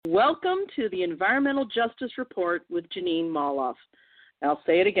Welcome to the Environmental Justice Report with Jeanine Molloff. I'll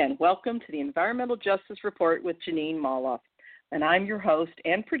say it again. Welcome to the Environmental Justice Report with Jeanine Molloff. And I'm your host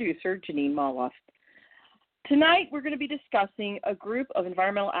and producer, Jeanine Molloff. Tonight, we're going to be discussing a group of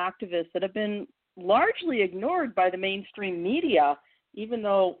environmental activists that have been largely ignored by the mainstream media, even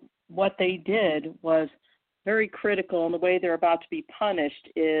though what they did was very critical, and the way they're about to be punished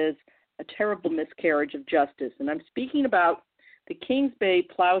is a terrible miscarriage of justice. And I'm speaking about the Kingsbay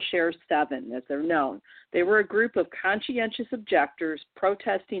Plowshares 7, as they're known. They were a group of conscientious objectors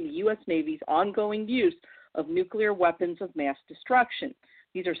protesting the U.S. Navy's ongoing use of nuclear weapons of mass destruction.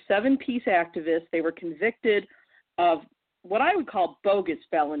 These are 7 peace activists. They were convicted of what I would call bogus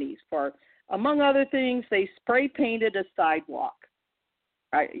felonies for, among other things, they spray painted a sidewalk.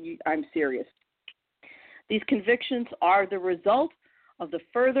 I'm serious. These convictions are the result of the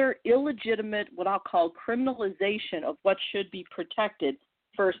further illegitimate, what I'll call criminalization of what should be protected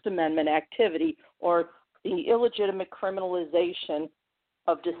First Amendment activity, or the illegitimate criminalization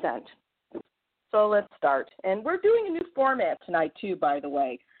of dissent. So let's start. And we're doing a new format tonight, too, by the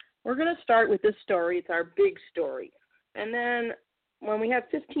way. We're going to start with this story. It's our big story. And then when we have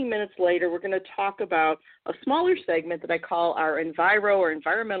 15 minutes later, we're going to talk about a smaller segment that I call our Enviro or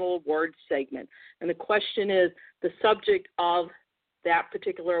Environmental Awards segment. And the question is the subject of that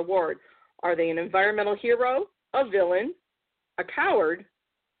particular award. Are they an environmental hero, a villain, a coward,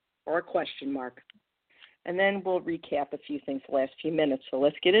 or a question mark? And then we'll recap a few things the last few minutes. So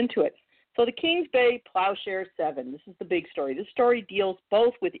let's get into it. So the Kingsbay Plowshares 7, this is the big story. This story deals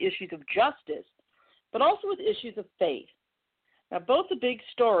both with issues of justice, but also with issues of faith. Now, both the big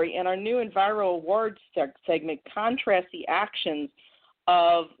story and our new Enviro Awards segment contrast the actions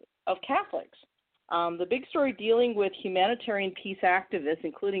of Catholics. The big story dealing with humanitarian peace activists,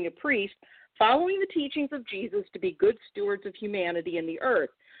 including a priest, following the teachings of Jesus to be good stewards of humanity and the earth.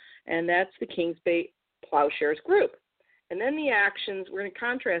 And that's the Kingsbay Plowshares group. And then the actions, we're going to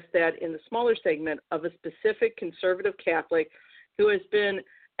contrast that in the smaller segment of a specific conservative Catholic who has been,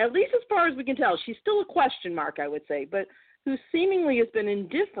 at least as far as we can tell, she's still a question mark, I would say, but who seemingly has been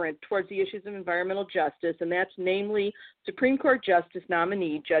indifferent towards the issues of environmental justice, and that's namely Supreme Court Justice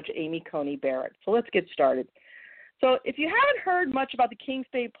nominee Judge Amy Coney Barrett. So let's get started. So if you haven't heard much about the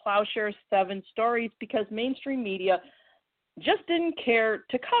Kingsbay Plowshares 7 stories, because mainstream media just didn't care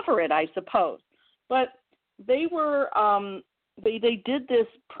to cover it, I suppose. But they were they did this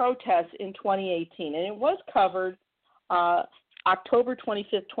protest in 2018, and it was covered October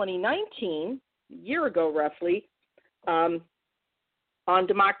 25th, 2019, a year ago roughly, on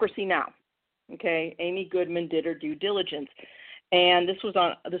Democracy Now! Okay, Amy Goodman did her due diligence, and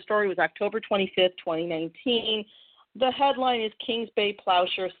the story was October 25th, 2019. The headline is Kingsbay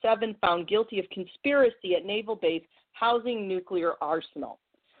Plowshares 7 found guilty of conspiracy at naval base housing nuclear arsenal.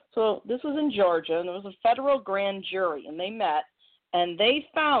 So this was in Georgia, and there was a federal grand jury, and they met, and they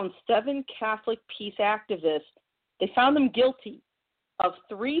found 7 Catholic peace activists. They found them guilty of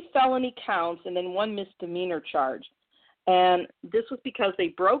 3 felony counts and then 1 misdemeanor charge. And this was because they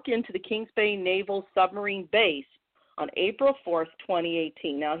broke into the Kingsbay Naval Submarine Base on April 4th,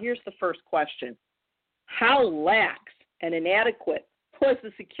 2018. Now, here's the first question. How lax and inadequate was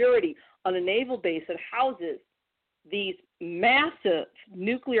the security on a naval base that houses these massive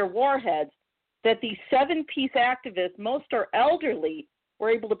nuclear warheads that these 7 peace activists, most are elderly,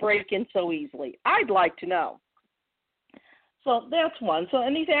 were able to break in so easily? I'd like to know. So that's one. So,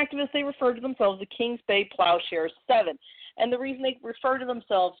 and these activists, they refer to themselves the Kingsbay Plowshares 7. And the reason they refer to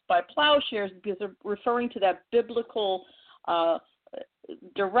themselves by plowshares is because they're referring to that biblical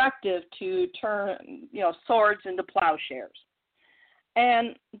directive to turn, swords into plowshares.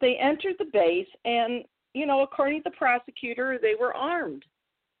 And they entered the base, and, according to the prosecutor, they were armed.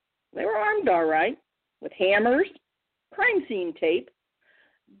 They were armed, all right, with hammers, crime scene tape,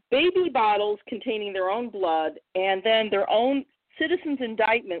 baby bottles containing their own blood, and then their own citizen's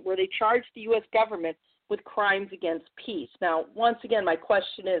indictment where they charged the U.S. government with crimes against peace. Now, once again, my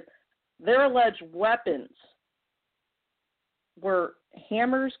question is, their alleged weapons were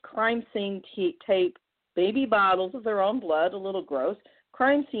hammers, crime scene tape, baby bottles of their own blood, a little gross,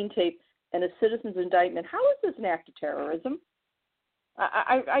 crime scene tape, and a citizen's indictment. How is this an act of terrorism?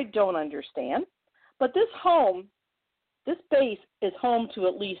 I don't understand. But this base is home to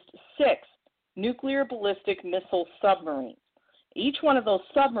at least 6 nuclear ballistic missile submarines. Each one of those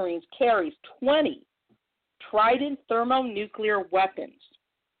submarines carries 20 Trident thermonuclear weapons.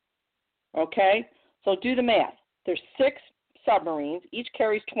 Okay? So do the math. There's 6 submarines. Each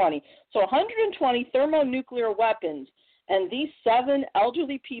carries 20. So 120 thermonuclear weapons, and these 7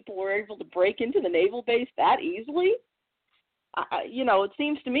 elderly people were able to break into the naval base that easily? It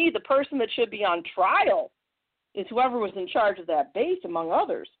seems to me the person that should be on trial is whoever was in charge of that base, among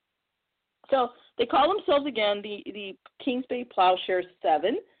others. So they call themselves, again, the Kingsbay Plowshares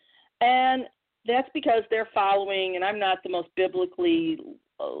 7, and that's because they're following, and I'm not the most biblically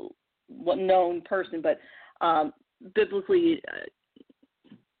known person, but biblically,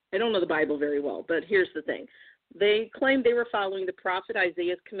 I don't know the Bible very well, but here's the thing. They claimed they were following the prophet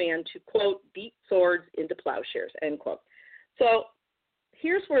Isaiah's command to, quote, beat swords into plowshares, end quote. So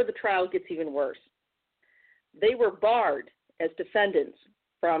here's where the trial gets even worse. They were barred as defendants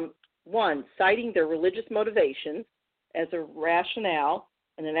from, one, citing their religious motivations as a rationale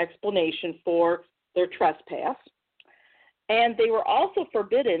and an explanation for their trespass. And they were also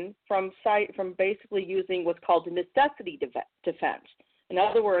forbidden from basically using what's called a necessity defense. In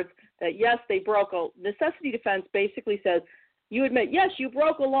other words, that yes, they broke a necessity defense basically says you admit, yes, you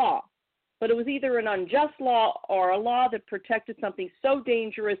broke a law, but it was either an unjust law or a law that protected something so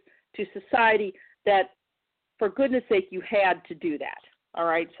dangerous to society that, for goodness sake, you had to do that. All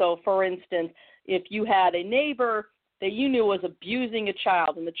right. So, for instance, if you had a neighbor that you knew was abusing a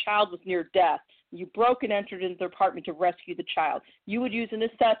child and the child was near death, you broke and entered into their apartment to rescue the child, you would use a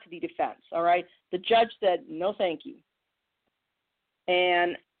necessity defense. All right. The judge said, no, thank you.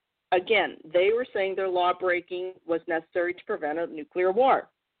 And again, they were saying their law breaking was necessary to prevent a nuclear war.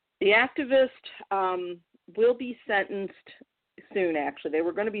 The activists will be sentenced soon, actually. They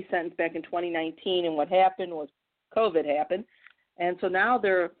were going to be sentenced back in 2019, and what happened was COVID happened. And so now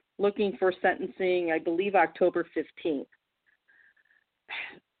they're looking for sentencing, I believe, October 15th.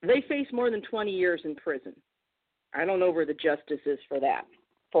 They face more than 20 years in prison. I don't know where the justice is for that,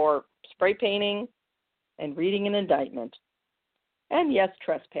 for spray painting and reading an indictment. And, yes,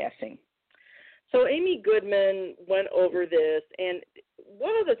 trespassing. So Amy Goodman went over this, and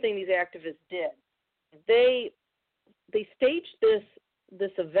one other thing these activists did, they staged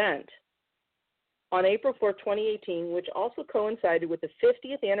this event on April 4, 2018, which also coincided with the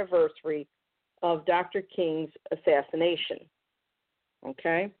 50th anniversary of Dr. King's assassination.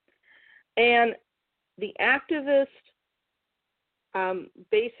 Okay? And the activists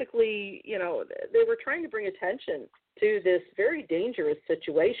basically, they were trying to bring attention to this very dangerous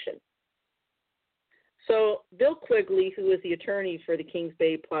situation. So Bill Quigley, who is the attorney for the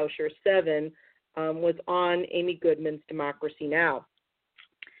Kingsbay Plowshares 7, was on Amy Goodman's Democracy Now!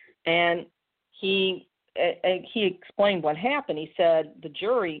 And he explained what happened. He said the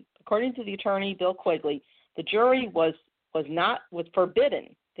jury, according to the attorney, Bill Quigley, the jury was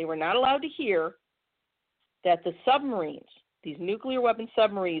forbidden. They were not allowed to hear that the submarines, these nuclear weapon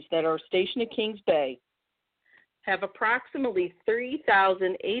submarines that are stationed at Kings Bay, have approximately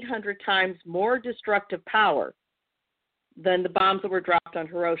 3,800 times more destructive power than the bombs that were dropped on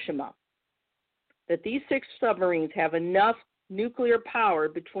Hiroshima. That these 6 submarines have enough nuclear power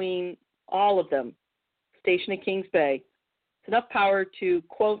between all of them stationed at Kings Bay. It's enough power to,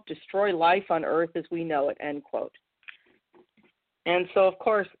 quote, destroy life on Earth as we know it, end quote. And so, of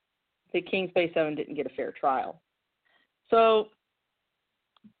course, the Kings Bay 7 didn't get a fair trial. So,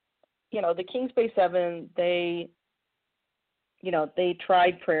 the Kings Bay 7, they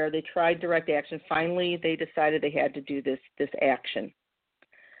tried prayer, they tried direct action. Finally, they decided they had to do this action.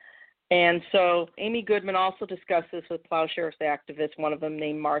 And so Amy Goodman also discussed this with Plowshares activists, one of them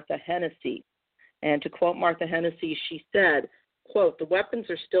named Martha Hennessy. And to quote Martha Hennessy, she said, quote, the weapons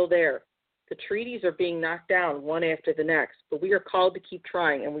are still there. The treaties are being knocked down one after the next, but we are called to keep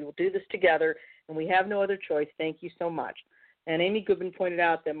trying, and we will do this together, and we have no other choice. Thank you so much. And Amy Goodman pointed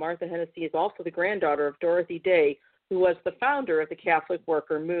out that Martha Hennessy is also the granddaughter of Dorothy Day, who was the founder of the Catholic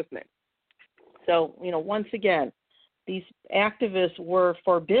Worker Movement. So, once again, these activists were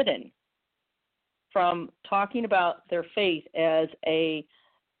forbidden from talking about their faith as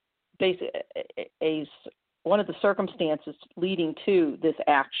one of the circumstances leading to this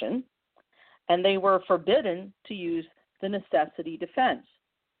action, and they were forbidden to use the necessity defense,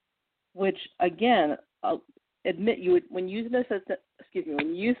 which again, when you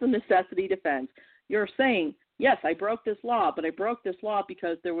use the necessity defense, you're saying, yes, I broke this law, but I broke this law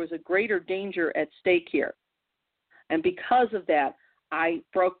because there was a greater danger at stake here, and because of that, I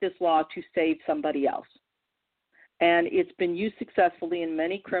broke this law to save somebody else. And it's been used successfully in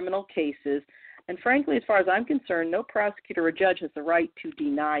many criminal cases. And frankly, as far as I'm concerned, no prosecutor or judge has the right to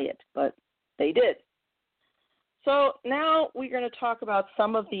deny it, but they did. So now we're going to talk about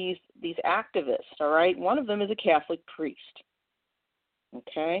some of these activists, all right? One of them is a Catholic priest,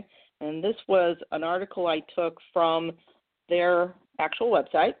 okay? And this was an article I took from their actual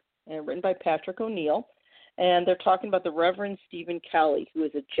website, and written by Patrick O'Neill. And they're talking about the Reverend Stephen Kelly, who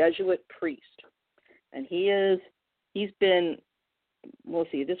is a Jesuit priest. And he is He's been, we'll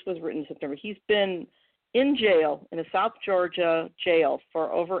see, this was written in September. He's been in jail, in a South Georgia jail,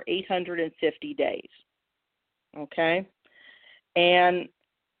 for over 850 days. Okay? And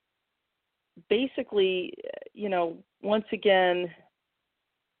basically, once again,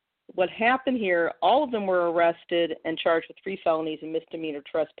 what happened here, all of them were arrested and charged with 3 felonies and misdemeanor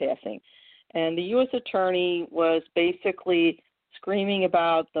trespassing. And the U.S. attorney was basically screaming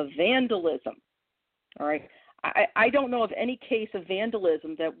about the vandalism. All right? I don't know of any case of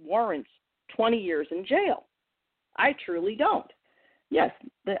vandalism that warrants 20 years in jail. I truly don't. Yes,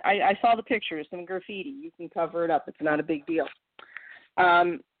 I saw the pictures, some graffiti. You can cover it up. It's not a big deal.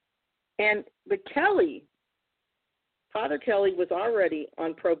 And Father Kelly was already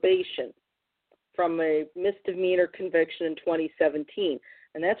on probation from a misdemeanor conviction in 2017.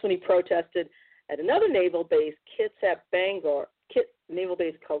 And that's when he protested at another naval base, naval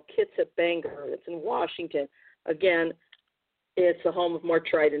base called Kitsap Bangor. It's in Washington. Again, it's the home of more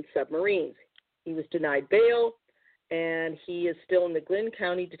Trident submarines. He was denied bail, and he is still in the Glynn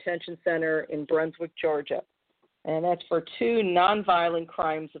County Detention Center in Brunswick, Georgia. And that's for 2 nonviolent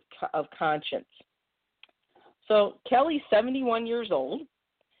crimes of conscience. So Kelly's 71 years old.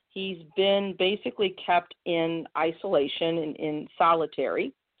 He's been basically kept in isolation, in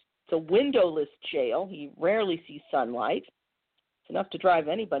solitary. It's a windowless jail. He rarely sees sunlight. It's enough to drive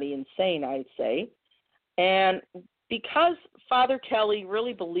anybody insane, I'd say. And because Father Kelly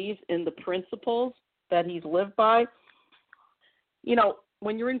really believes in the principles that he's lived by,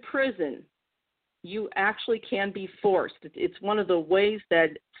 when you're in prison, you actually can be forced. It's one of the ways that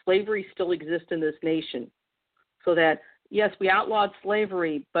slavery still exists in this nation. So that, yes, we outlawed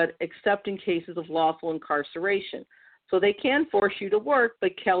slavery, but except in cases of lawful incarceration. So they can force you to work,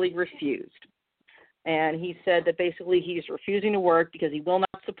 but Kelly refused. And he said that basically he's refusing to work because he will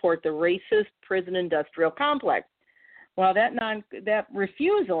not support the racist prison industrial complex. Well, that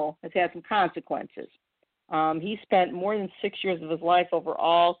refusal has had some consequences. He spent more than 6 years of his life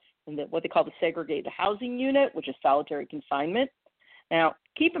overall in what they call the segregated housing unit, which is solitary confinement. Now,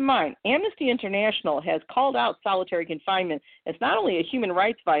 keep in mind, Amnesty International has called out solitary confinement as not only a human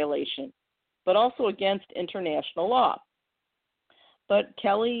rights violation, but also against international law. But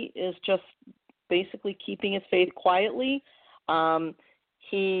Kelly is just basically keeping his faith quietly.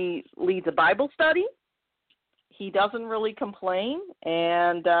 He leads a Bible study. He doesn't really complain,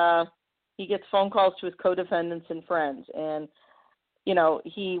 and he gets phone calls to his co-defendants and friends. And,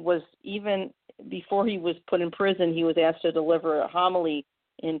 he was, even before he was put in prison, he was asked to deliver a homily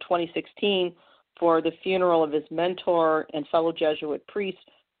in 2016 for the funeral of his mentor and fellow Jesuit priest,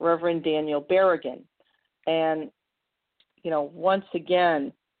 Reverend Daniel Berrigan. And, once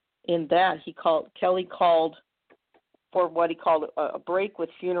again, in that, Kelly called for what he called a break with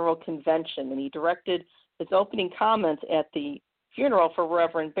funeral convention, and he directed his opening comments at the funeral for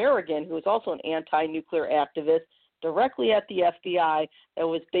Reverend Berrigan, who is also an anti-nuclear activist, directly at the FBI that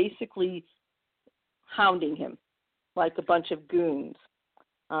was basically hounding him like a bunch of goons.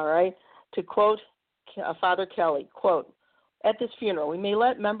 All right? To quote Father Kelly, quote, "At this funeral, we may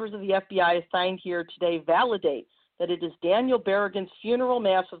let members of the FBI assigned here today validate that it is Daniel Berrigan's funeral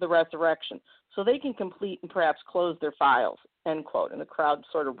mass of the resurrection, so they can complete and perhaps close their files," end quote. And the crowd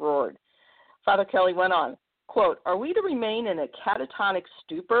sort of roared. Father Kelly went on, quote, "Are we to remain in a catatonic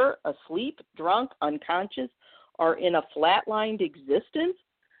stupor, asleep, drunk, unconscious, or in a flatlined existence?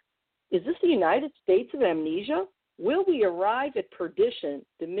 Is this the United States of amnesia? Will we arrive at perdition,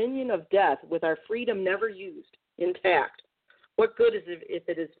 dominion of death, with our freedom never used, intact? What good is it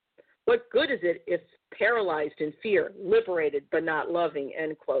if paralyzed in fear, liberated but not loving,"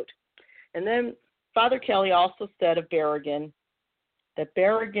 end quote. And then Father Kelly also said of Berrigan that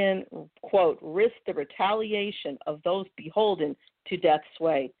Berrigan, quote, "risked the retaliation of those beholden to death's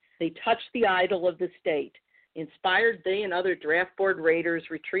sway. They touched the idol of the state. Inspired, they and other draft board raiders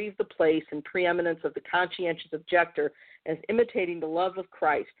retrieved the place and preeminence of the conscientious objector as imitating the love of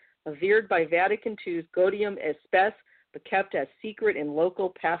Christ, averred by Vatican II's Gaudium et Spes, but kept as secret in local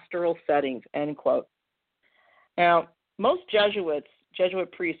pastoral settings," end quote. Now, most Jesuit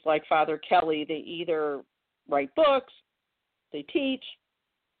priests like Father Kelly, they either write books, they teach,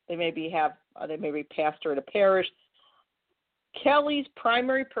 they maybe pastor at a parish. Kelly's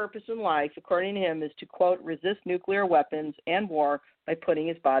primary purpose in life, according to him, is to, quote, "resist nuclear weapons and war by putting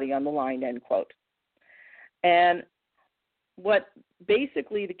his body on the line," end quote. And what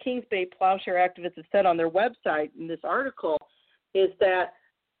basically the Kingsbay Plowshare activists have said on their website in this article is that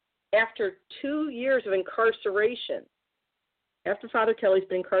after 2 years of incarceration, after Father Kelly's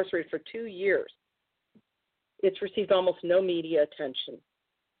been incarcerated for 2 years, it's received almost no media attention.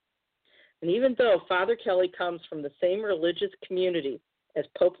 And even though Father Kelly comes from the same religious community as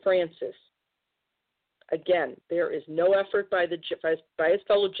Pope Francis, again, there is no effort by his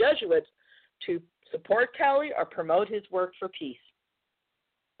fellow Jesuits to support Kelly or promote his work for peace.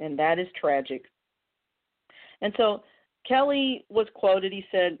 And that is tragic. And so Kelly was quoted, he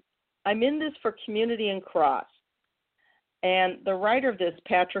said, "I'm in this for community and cross." And the writer of this,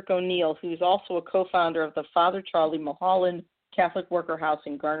 Patrick O'Neill, who's also a co-founder of the Father Charlie Mulholland Catholic Worker House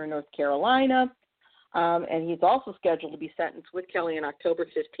in Garner, North Carolina, and he's also scheduled to be sentenced with Kelly on October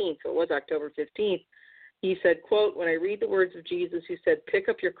 15th, so it was October 15th. He said, quote, "When I read the words of Jesus who said, 'Pick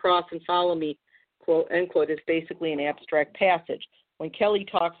up your cross and follow me,' quote, end quote, is basically an abstract passage. When Kelly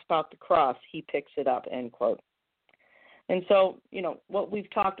talks about the cross, he picks it up," end quote. And so, what we've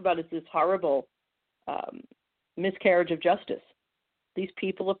talked about is this horrible miscarriage of justice. These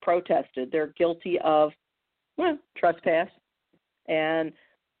people have protested. They're guilty of, trespass, and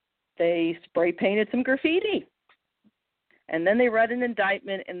they spray painted some graffiti. And then they read an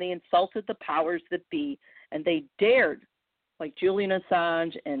indictment, and they insulted the powers that be, and they dared, like Julian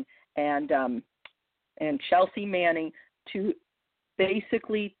Assange and Chelsea Manning, to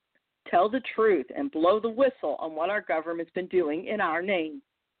basically tell the truth and blow the whistle on what our government's been doing in our name.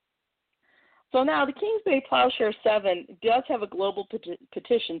 So now the Kingsbay Plowshares 7 does have a global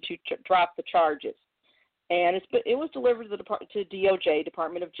petition to drop the charges. And it was delivered to DOJ,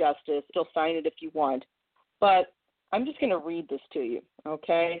 Department of Justice. You'll sign it if you want. But I'm just going to read this to you,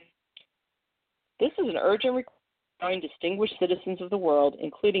 okay? This is an urgent request by distinguished citizens of the world,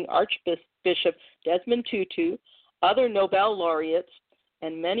 including Archbishop Desmond Tutu, other Nobel laureates,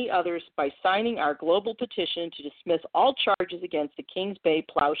 and many others, by signing our global petition to dismiss all charges against the Kingsbay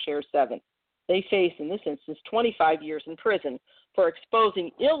Plowshares 7. They face, in this instance, 25 years in prison for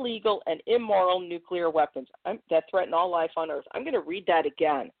exposing illegal and immoral nuclear weapons that threaten all life on Earth. I'm going to read that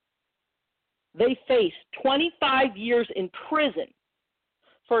again. They face 25 years in prison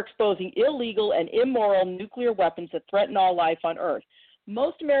for exposing illegal and immoral nuclear weapons that threaten all life on Earth.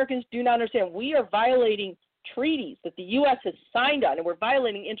 Most Americans do not understand we are violating treaties that the U.S. has signed on, and we're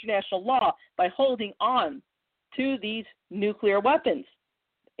violating international law by holding on to these nuclear weapons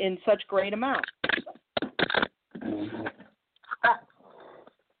in such great amounts.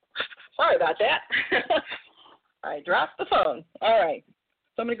 Sorry about that. I dropped the phone. All right.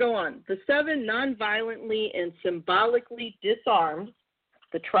 So I'm going to go on. The 7 nonviolently and symbolically disarmed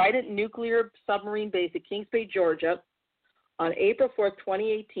the Trident nuclear submarine base at Kingsbay, Georgia, on April 4th,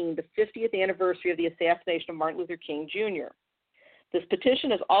 2018, the 50th anniversary of the assassination of Martin Luther King, Jr. This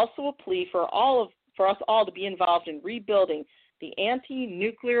petition is also a plea for us all to be involved in rebuilding the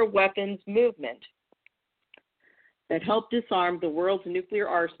anti-nuclear weapons movement that helped disarm the world's nuclear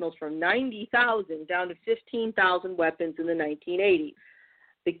arsenals from 90,000 down to 15,000 weapons in the 1980s.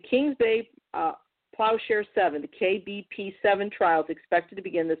 The Kingsbay Plowshare 7, the KBP7 trial, is expected to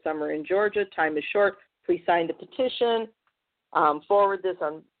begin this summer in Georgia. Time is short. Please sign the petition, forward this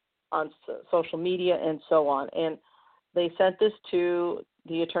on social media, and so on. And they sent this to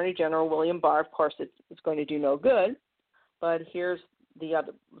the Attorney General, William Barr. Of course, it's going to do no good, but here's the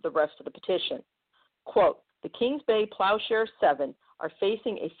rest of the petition. Quote, "The Kingsbay Plowshare 7 are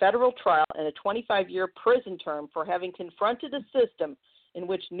facing a federal trial and a 25-year prison term for having confronted a system in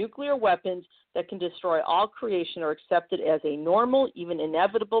which nuclear weapons that can destroy all creation are accepted as a normal, even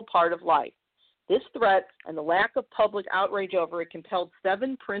inevitable part of life. This threat and the lack of public outrage over it compelled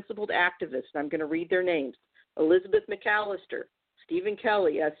 7 principled activists, and I'm going to read their names: Elizabeth McAllister, Stephen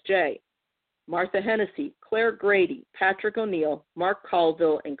Kelly, S.J., Martha Hennessy, Claire Grady, Patrick O'Neill, Mark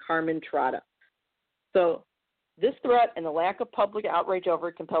Colville, and Carmen Trotta." So this threat and the lack of public outrage over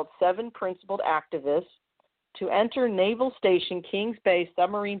it compelled 7 principled activists to enter Naval Station Kingsbay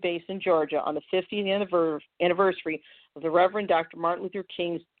Submarine Base in Georgia on the 50th anniversary of the Reverend Dr. Martin Luther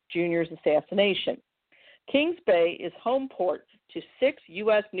King Jr.'s assassination. Kingsbay is home port to 6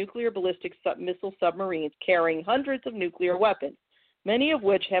 U.S. nuclear ballistic missile submarines carrying hundreds of nuclear weapons, many of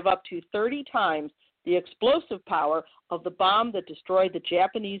which have up to 30 times the explosive power of the bomb that destroyed the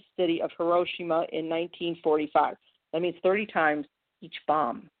Japanese city of Hiroshima in 1945. That means 30 times each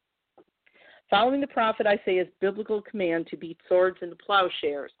bomb. Following the prophet Isaiah's biblical command to beat swords into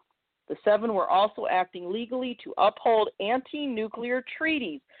plowshares, the 7 were also acting legally to uphold anti-nuclear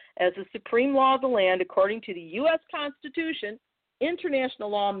treaties as the supreme law of the land according to the U.S. Constitution, international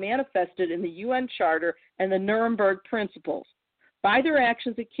law manifested in the UN Charter, and the Nuremberg Principles. By their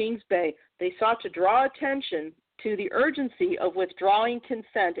actions at Kingsbay, they sought to draw attention to the urgency of withdrawing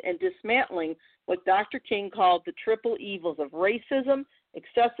consent and dismantling what Dr. King called the triple evils of racism,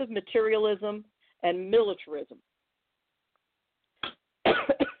 excessive materialism, and militarism.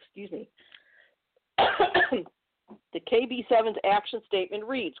 Excuse me. The KB7's action statement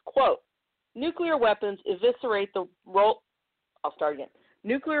reads, quote, nuclear weapons eviscerate the role,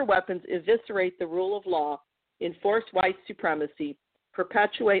 nuclear weapons eviscerate the rule of law, enforce white supremacy,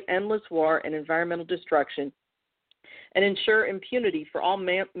 perpetuate endless war and environmental destruction, and ensure impunity for all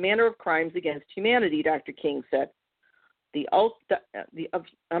manner of crimes against humanity, Dr. King said. And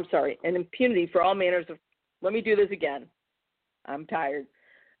impunity for all manners of, let me do this again. I'm tired.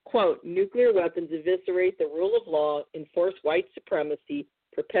 Quote, nuclear weapons eviscerate the rule of law, enforce white supremacy,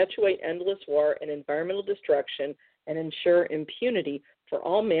 perpetuate endless war and environmental destruction, and ensure impunity for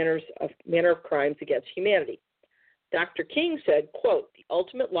all manner of crimes against humanity. Dr. King said, quote, the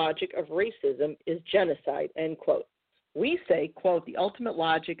ultimate logic of racism is genocide, end quote. We say, quote, the ultimate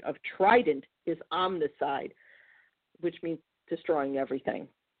logic of trident is omnicide, which means destroying everything.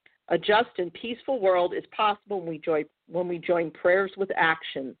 A just and peaceful world is possible when we join prayers with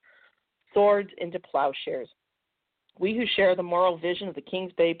action, swords into plowshares. We who share the moral vision of the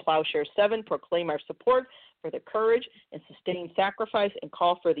Kingsbay Plowshares 7 proclaim our support for the courage and sustained sacrifice and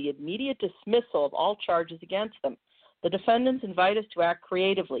call for the immediate dismissal of all charges against them. The defendants invite us to act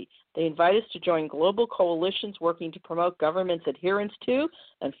creatively. They invite us to join global coalitions working to promote government's adherence to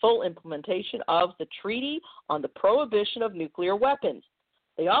and full implementation of the Treaty on the Prohibition of Nuclear Weapons.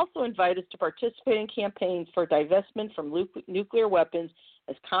 They also invite us to participate in campaigns for divestment from nuclear weapons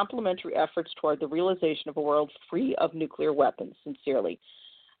as complementary efforts toward the realization of a world free of nuclear weapons. Sincerely.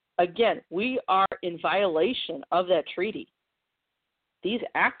 Again, we are in violation of that treaty. These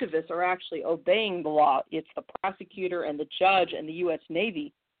activists are actually obeying the law. It's the prosecutor and the judge and the U.S.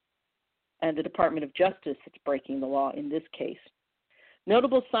 Navy and the Department of Justice that's breaking the law in this case.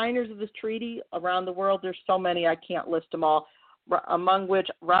 Notable signers of this treaty around the world, there's so many I can't list them all, among which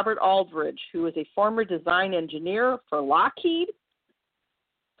Robert Aldridge, who is a former design engineer for Lockheed,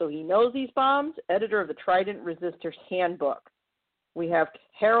 so he knows these bombs, editor of the Trident Resistor's Handbook. We have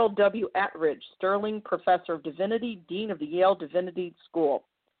Harold W. Attridge, Sterling Professor of Divinity, Dean of the Yale Divinity School.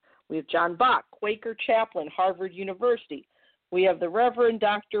 We have John Bach, Quaker chaplain, Harvard University. We have the Reverend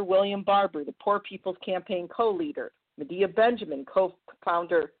Dr. William Barber, the Poor People's Campaign co-leader. Medea Benjamin,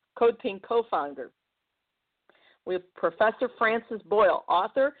 co-founder, Code Pink co-founder. We have Professor Francis Boyle,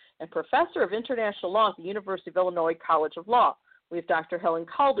 author and professor of international law at the University of Illinois College of Law. We have Dr. Helen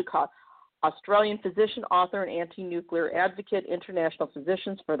Caldicott, Australian physician, author, and anti-nuclear advocate, International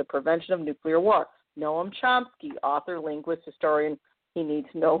Physicians for the Prevention of Nuclear War. Noam Chomsky, author, linguist, historian. He needs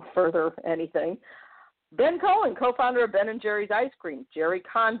no further anything. Ben Cohen, co-founder of Ben & Jerry's Ice Cream. Jerry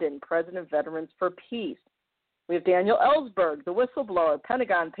Condon, president of Veterans for Peace. We have Daniel Ellsberg, the whistleblower,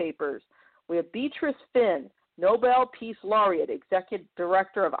 Pentagon Papers. We have Beatrice Finn, Nobel Peace Laureate, executive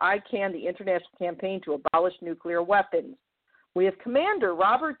director of ICANN, the international campaign to abolish nuclear weapons. We have Commander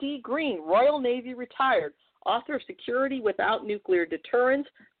Robert D. Green, Royal Navy retired, author of Security Without Nuclear Deterrence,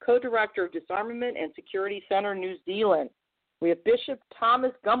 co-director of Disarmament and Security Center, New Zealand. We have Bishop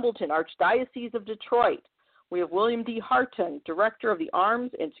Thomas Gumbleton, Archdiocese of Detroit. We have William D. Hartung, director of the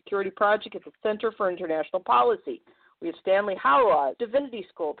Arms and Security Project at the Center for International Policy. We have Stanley Hauerwas, Divinity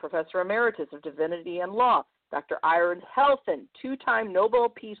School, Professor Emeritus of Divinity and Law. Dr. Aaron Helfand, two-time Nobel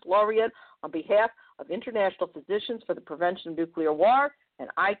Peace Laureate on behalf of International Physicians for the Prevention of Nuclear War, and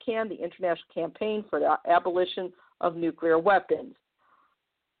ICANN, the International Campaign for the Abolition of Nuclear Weapons.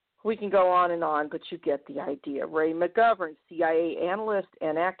 We can go on, but you get the idea. Ray McGovern, CIA analyst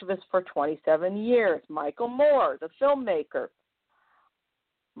and activist for 27 years. Michael Moore, the filmmaker.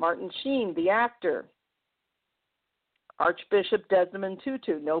 Martin Sheen, the actor. Archbishop Desmond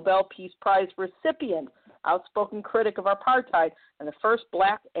Tutu, Nobel Peace Prize recipient, outspoken critic of apartheid, and the first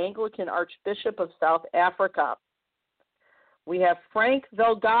black Anglican Archbishop of South Africa. We have Frank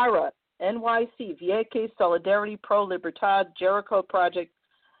Vergara, NYC, Vieques Solidarity Pro Libertad, Jericho Project.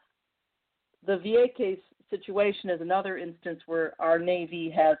 The Vieques situation is another instance where our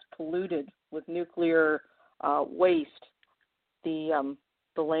Navy has polluted with nuclear waste the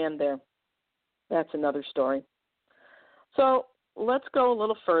land there. That's another story. So let's go a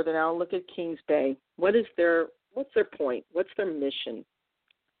little further now and look at Kingsbay. What's their point? What's their mission?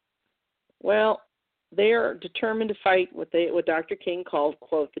 Well, they are determined to fight what Dr. King called,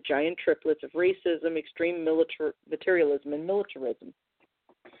 quote, the giant triplets of racism, extreme materialism, and militarism.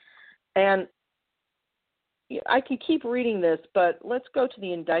 And I can keep reading this, but let's go to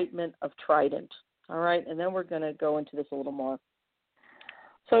the indictment of Trident, all right? And then we're going to go into this a little more.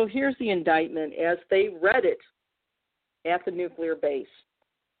 So here's the indictment as they read it at the nuclear base.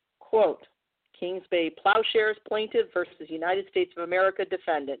 Quote, Kingsbay Plowshares plaintiff versus United States of America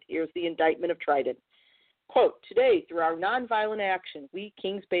defendant. Here's the indictment of Trident. Quote, today, through our nonviolent action, we,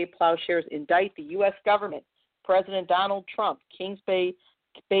 Kingsbay Plowshares, indict the U.S. government, President Donald Trump, Kingsbay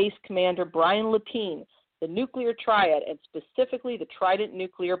Base Commander Brian Lepine, the nuclear triad, and specifically the Trident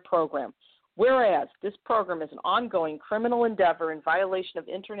nuclear program. Whereas this program is an ongoing criminal endeavor in violation of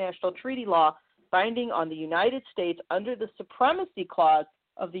international treaty law binding on the United States under the Supremacy Clause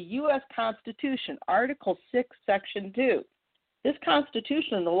of the U.S. Constitution, Article 6, Section 2. This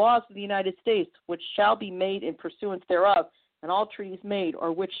Constitution and the laws of the United States, which shall be made in pursuance thereof, and all treaties made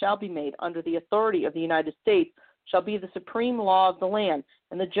or which shall be made under the authority of the United States, shall be the supreme law of the land,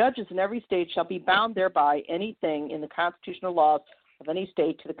 and the judges in every state shall be bound thereby, anything in the constitutional laws of any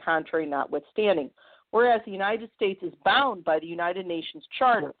state to the contrary notwithstanding. Whereas the United States is bound by the United Nations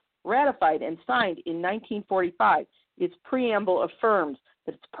Charter, ratified and signed in 1945, its preamble affirms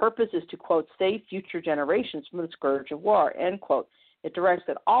that its purpose is to, quote, save future generations from the scourge of war, end quote. It directs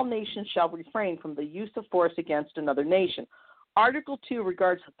that all nations shall refrain from the use of force against another nation. Article 2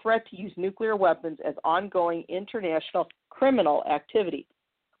 regards the threat to use nuclear weapons as ongoing international criminal activity.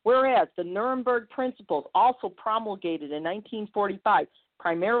 Whereas the Nuremberg Principles, also promulgated in 1945,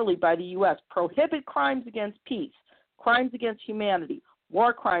 primarily by the U.S., prohibit crimes against peace, crimes against humanity,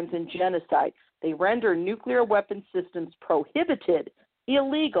 war crimes, and genocide. They render nuclear weapon systems prohibited,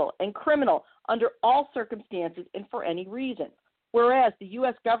 illegal, and criminal under all circumstances and for any reason. Whereas the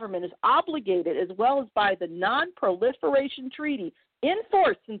U.S. government is obligated, as well as by the Non-Proliferation Treaty, in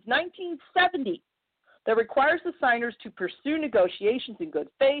force since 1970, that requires the signers to pursue negotiations in good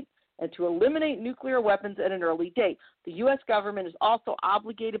faith and to eliminate nuclear weapons at an early date. The U.S. government is also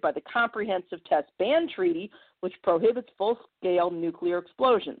obligated by the Comprehensive Test Ban Treaty, which prohibits full-scale nuclear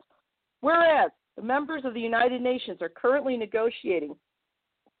explosions. Whereas the members of the United Nations are currently negotiating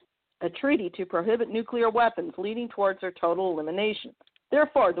a treaty to prohibit nuclear weapons, leading towards their total elimination.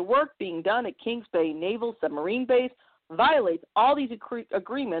 Therefore, the work being done at Kingsbay Naval Submarine Base violates all these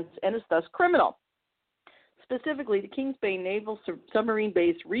agreements and is thus criminal. Specifically, the Kingsbay Naval Submarine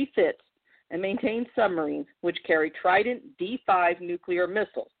Base refits and maintains submarines which carry Trident D5 nuclear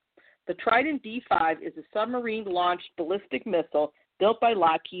missiles. The Trident D5 is a submarine-launched ballistic missile built by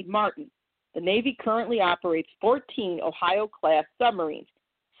Lockheed Martin. The Navy currently operates 14 Ohio-class submarines.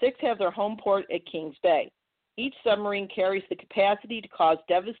 6 have their home port at Kings Bay. Each submarine carries the capacity to cause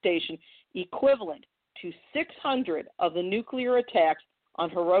devastation equivalent to 600 of the nuclear attacks on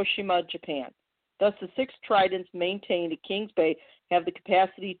Hiroshima, Japan. Thus, the 6 Tridents maintained at Kings Bay have the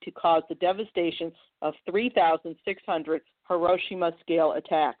capacity to cause the devastation of 3,600 Hiroshima-scale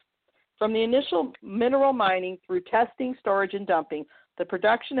attacks. From the initial mineral mining through testing, storage, and dumping, the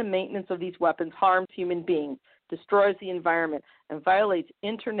production and maintenance of these weapons harms human beings, destroys the environment, and violates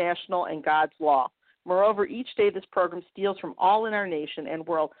international and God's law. Moreover, each day this program steals from all in our nation and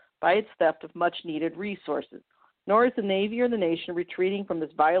world by its theft of much-needed resources. Nor is the Navy or the nation retreating from this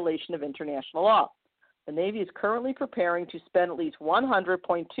violation of international law. The Navy is currently preparing to spend at least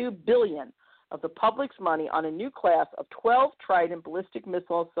 $100.2 billion of the public's money on a new class of 12 Trident ballistic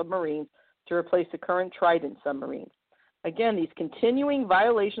missile submarines to replace the current Trident submarines. Against these continuing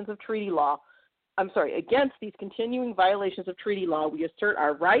violations of treaty law, we assert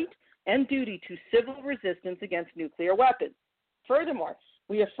our right and duty to civil resistance against nuclear weapons. Furthermore,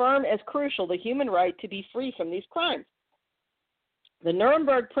 we affirm as crucial the human right to be free from these crimes. The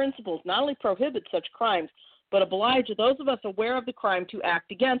Nuremberg Principles not only prohibit such crimes, but oblige those of us aware of the crime to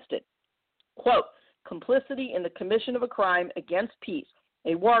act against it. Quote, complicity in the commission of a crime against peace,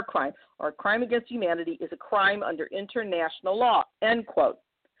 a war crime, or a crime against humanity is a crime under international law, end quote.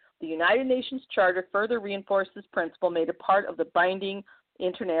 The United Nations Charter further reinforced this principle, made a part of the binding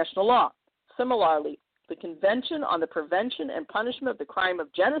international law. Similarly, the Convention on the Prevention and Punishment of the Crime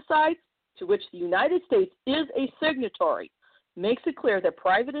of Genocide, to which the United States is a signatory, makes it clear that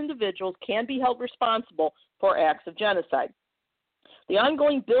private individuals can be held responsible for acts of genocide. The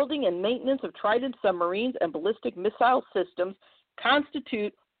ongoing building and maintenance of Trident submarines and ballistic missile systems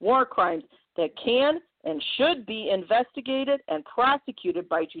constitute war crimes that can and should be investigated and prosecuted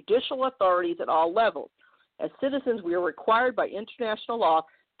by judicial authorities at all levels. As citizens, we are required by international law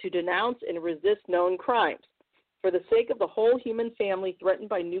to denounce and resist known crimes. For the sake of the whole human family threatened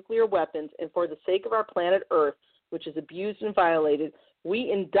by nuclear weapons and for the sake of our planet Earth, which is abused and violated,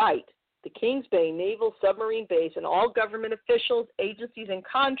 we indict the Kings Bay Naval Submarine Base and all government officials, agencies, and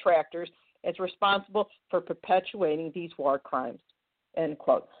contractors as responsible for perpetuating these war crimes, end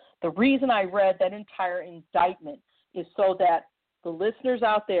quote. The reason I read that entire indictment is so that the listeners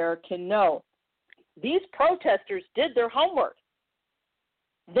out there can know these protesters did their homework.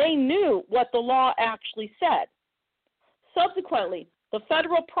 They knew what the law actually said. Subsequently, the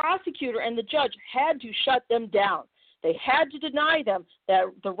federal prosecutor and the judge had to shut them down. They had to deny them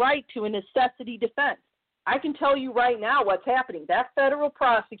the right to a necessity defense. I can tell you right now what's happening. That federal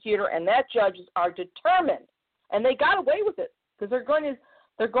prosecutor and that judge are determined, and they got away with it because they're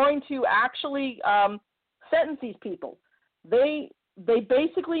going to actually sentence these people. They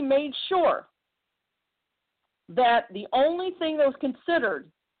basically made sure that the only thing that was considered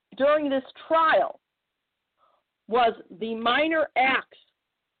during this trial was the minor acts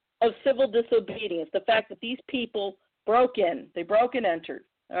of civil disobedience, the fact that these people broke in. They broke and entered.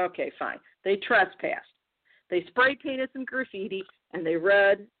 Okay, fine. They trespassed. They spray painted some graffiti, and they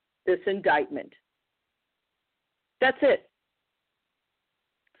read this indictment. That's it.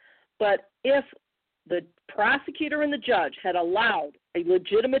 But if the prosecutor and the judge had allowed a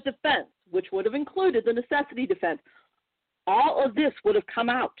legitimate defense, which would have included the necessity defense, all of this would have come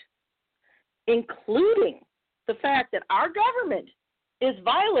out, including the fact that our government is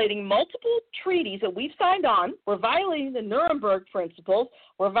violating multiple treaties that we've signed on. We're violating the Nuremberg Principles.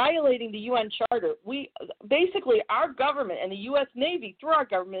 We're violating the UN Charter. Basically, our government and the U.S. Navy, through our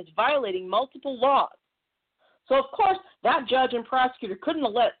government, is violating multiple laws. So, of course, that judge and prosecutor couldn't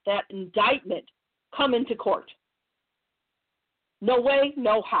have let that indictment come into court. No way,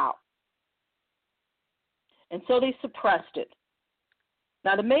 no how. And so they suppressed it.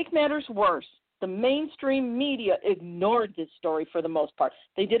 Now, to make matters worse, the mainstream media ignored this story for the most part.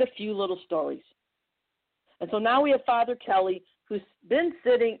 They did a few little stories. And so now we have Father Kelly, who's been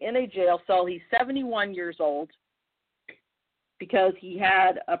sitting in a jail cell. He's 71 years old because he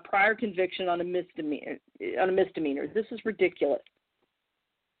had a prior conviction on a misdemeanor. This is ridiculous.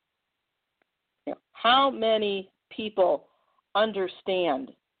 You know, how many people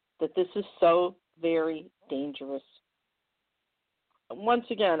understand that this is so very dangerous? Once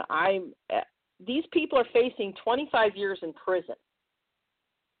again, these people are facing 25 years in prison.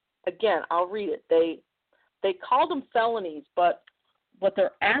 Again, I'll read it. They called them felonies, but what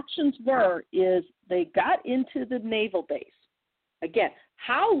their actions were is they got into the naval base. Again,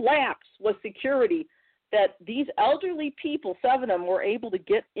 how lax was security that these elderly people, 7 of them, were able to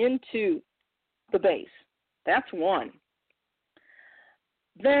get into the base? That's one.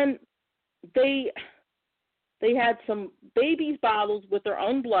 Then they had some babies' bottles with their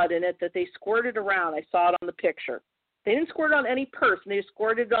own blood in it that they squirted around. I saw it on the picture. They didn't squirt it on any person. They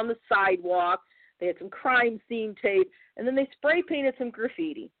squirted it on the sidewalk. They had some crime scene tape, and then they spray painted some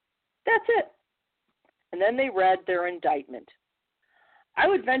graffiti. That's it. And then they read their indictment. I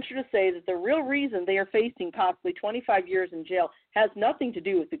would venture to say that the real reason they are facing possibly 25 years in jail has nothing to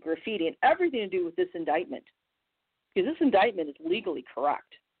do with the graffiti and everything to do with this indictment, because this indictment is legally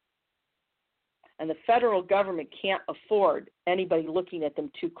correct. And the federal government can't afford anybody looking at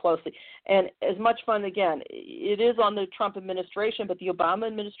them too closely. And as much fun, again, it is on the Trump administration, but the Obama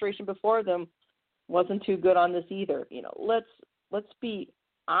administration before them wasn't too good on this either. You know, let's be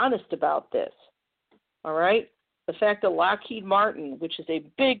honest about this. All right? The fact that Lockheed Martin, which is a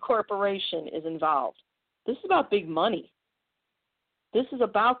big corporation, is involved. This is about big money. This is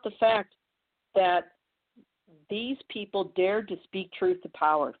about the fact that these people dared to speak truth to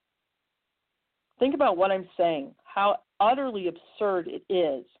power. Think about what I'm saying, how utterly absurd it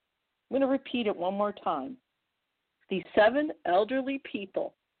is. I'm going to repeat it one more time. These 7 elderly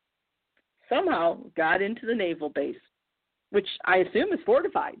people somehow got into the naval base, which I assume is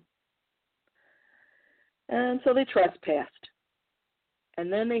fortified. And so they trespassed.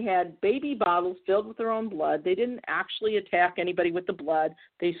 And then they had baby bottles filled with their own blood. They didn't actually attack anybody with the blood.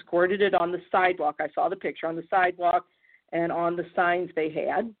 They squirted it on the sidewalk. I saw the picture on the sidewalk and on the signs they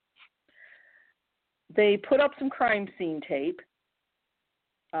had. They put up some crime scene tape,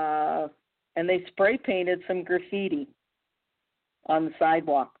 and they spray painted some graffiti on the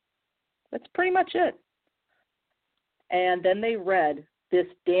sidewalk. That's pretty much it. And then they read this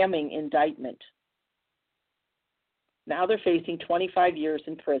damning indictment. Now they're facing 25 years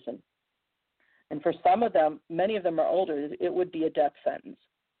in prison. And for some of them, many of them are older, it would be a death sentence.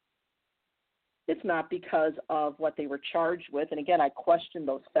 It's not because of what they were charged with. And again, I question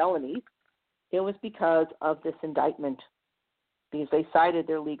those felonies. It was because of this indictment, because they cited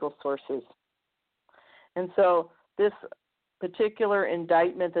their legal sources. And so this particular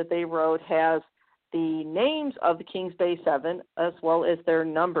indictment that they wrote has the names of the Kingsbay 7 as well as their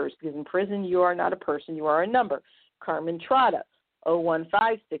numbers, because in prison you are not a person, you are a number. Carmen Trotta,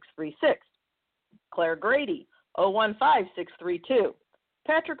 015636. Claire Grady, 015632.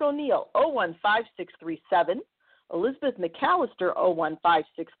 Patrick O'Neill, 015637. Elizabeth McAllister,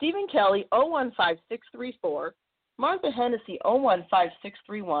 0156. Stephen Kelly, 015634. Martha Hennessy,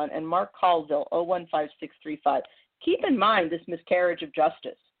 015631. And Mark Caldwell, 015635. Keep in mind this miscarriage of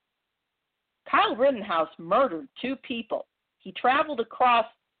justice. Kyle Rittenhouse murdered 2 people. He traveled across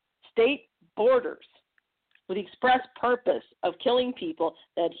state borders with the express purpose of killing people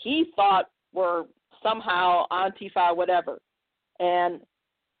that he thought were somehow Antifa, whatever. And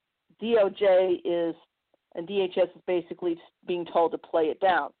DOJ and DHS is basically being told to play it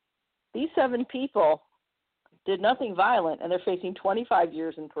down. These 7 people did nothing violent, and they're facing 25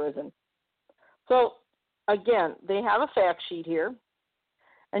 years in prison. So, again, they have a fact sheet here.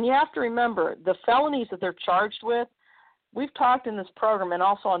 And you have to remember, the felonies that they're charged with, we've talked in this program and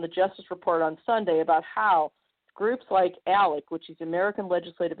also on the Justice Report on Sunday about how groups like ALEC, which is the American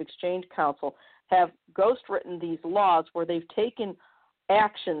Legislative Exchange Council, have ghostwritten these laws where they've taken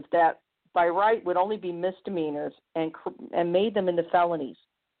actions that by right would only be misdemeanors and made them into felonies.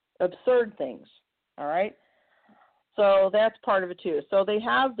 Absurd things, all right? So that's part of it too. So they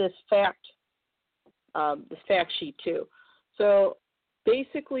have this fact sheet too. So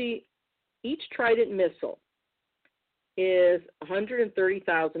basically, each Trident missile is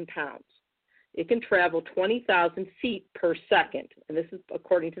 130,000 pounds. It can travel 20,000 feet per second, and this is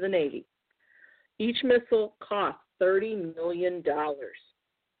according to the Navy. Each missile costs $30 million.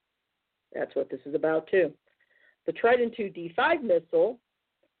 That's what this is about, too. The Trident II D5 missile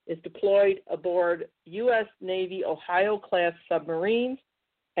is deployed aboard U.S. Navy Ohio-class submarines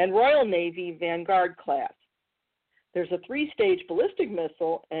and Royal Navy Vanguard-class. There's a 3-stage ballistic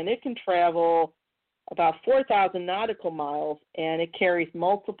missile, and it can travel about 4,000 nautical miles, and it carries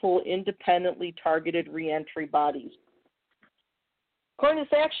multiple independently targeted reentry bodies. According to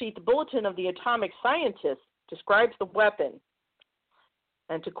the fact sheet, the Bulletin of the Atomic Scientists describes the weapon.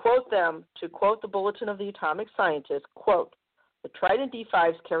 And to quote the Bulletin of the Atomic Scientists, quote, the Trident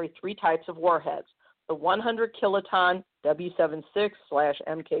D5s carry 3 types of warheads, the 100 kiloton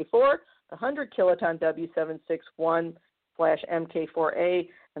W76/MK4, the 100 kiloton W761/MK4A,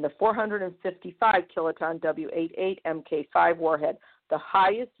 and the 455 kiloton W88MK5 warhead, the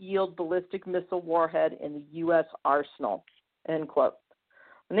highest yield ballistic missile warhead in the U.S. arsenal, end quote.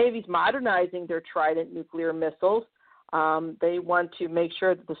 The Navy's modernizing their Trident nuclear missiles. They want to make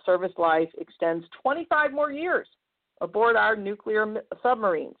sure that the service life extends 25 more years aboard our nuclear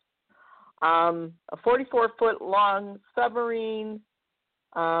submarines. A 44-foot long submarine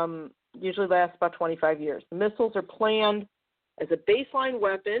usually lasts about 25 years. The missiles are planned as a baseline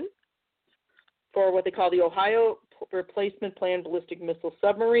weapon for what they call the Ohio Replacement Plan Ballistic Missile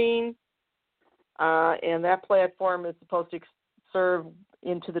Submarine, and that platform is supposed to serve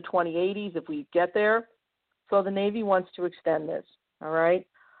into the 2080s if we get there. So the Navy wants to extend this, all right?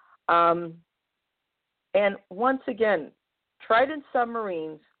 And once again, Trident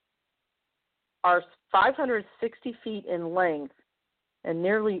submarines are 560 feet in length and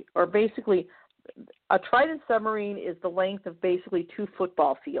basically, a Trident submarine is the length of basically 2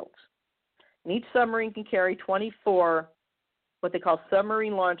 football fields. And each submarine can carry 24 what they call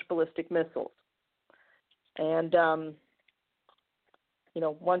submarine-launched ballistic missiles. And,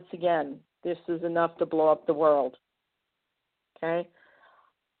 once again, this is enough to blow up the world. Okay?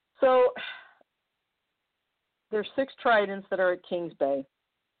 So there's 6 Tridents that are at Kingsbay.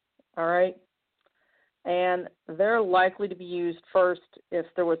 All right? And they're likely to be used first if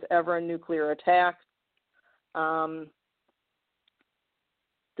there was ever a nuclear attack. The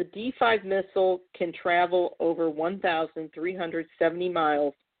D5 missile can travel over 1,370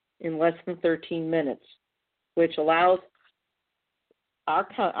 miles in less than 13 minutes, which allows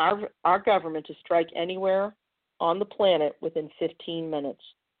our government to strike anywhere on the planet within 15 minutes.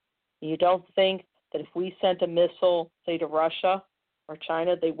 You don't think that if we sent a missile, say, to Russia or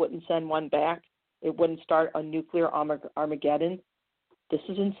China, they wouldn't send one back? It wouldn't start a nuclear Armageddon? This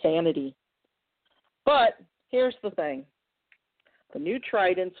is insanity. But here's the thing. The new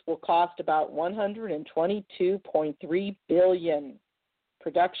Tridents will cost about $122.3 billion.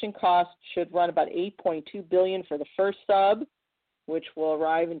 Production costs should run about $8.2 billion for the first sub, which will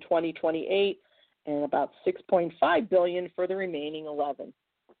arrive in 2028, and about $6.5 billion for the remaining 11.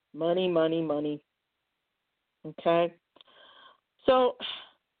 Money, money, money. Okay? So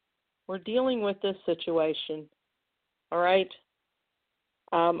we're dealing with this situation, all right?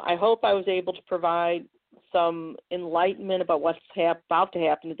 I hope I was able to provide some enlightenment about what's about to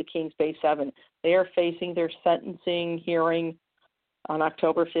happen to the Kingsbay 7. They are facing their sentencing hearing on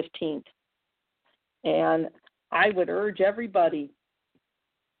October 15th. And I would urge everybody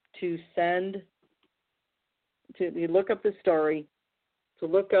to look up the story, to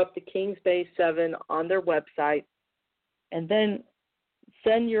look up the Kingsbay 7 on their website, and then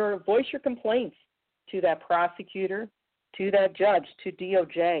voice your complaints to that prosecutor, to that judge, to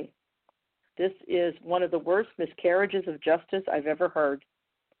DOJ. This is one of the worst miscarriages of justice I've ever heard.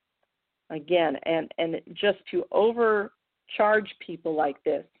 Again, and just to overcharge people like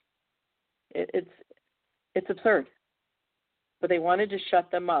this, it's absurd. But they wanted to shut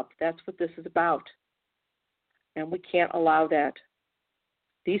them up. That's what this is about. And we can't allow that.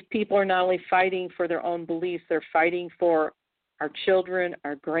 These people are not only fighting for their own beliefs, they're fighting for our children,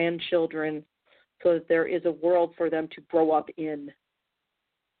 our grandchildren, so that there is a world for them to grow up in.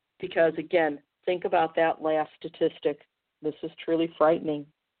 Because, again, think about that last statistic. This is truly frightening.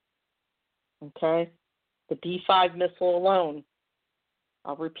 Okay? The D5 missile alone,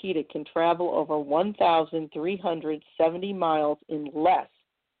 I'll repeat it, can travel over 1,370 miles in less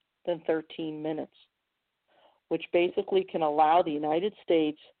than 13 minutes, which basically can allow the United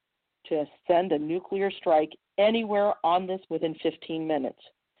States to send a nuclear strike anywhere on this within 15 minutes.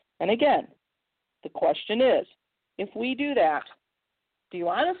 And again, the question is, if we do that, do you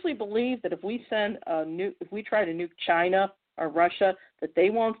honestly believe that if we send if we try to nuke China or Russia, that they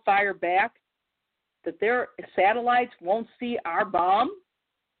won't fire back? That their satellites won't see our bomb?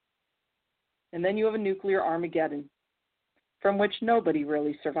 And then you have a nuclear Armageddon from which nobody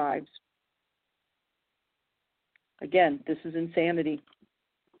really survives. Again, this is insanity.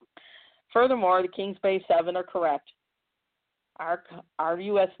 Furthermore, the Kingsbay 7 are correct. Our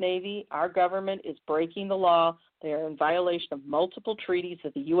U.S. Navy, our government is breaking the law. They are in violation of multiple treaties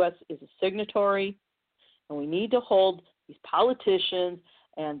that the U.S. is a signatory, and we need to hold these politicians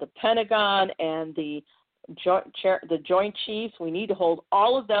and the Pentagon and the Joint Chiefs, we need to hold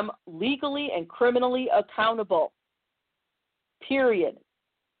all of them legally and criminally accountable. Period.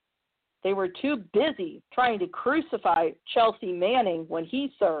 They were too busy trying to crucify Chelsea Manning when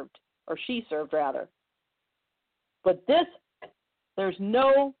he served, or she served rather. But there's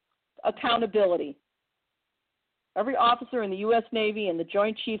no accountability. Every officer in the U.S. Navy and the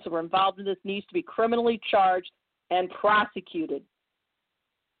Joint Chiefs that were involved in this needs to be criminally charged and prosecuted.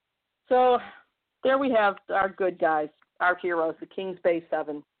 So there we have our good guys, our heroes, the Kingsbay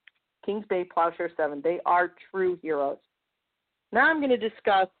 7, Kingsbay Plowshares 7. They are true heroes. Now I'm going to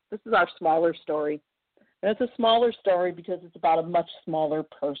discuss, this is our smaller story. And it's a smaller story because it's about a much smaller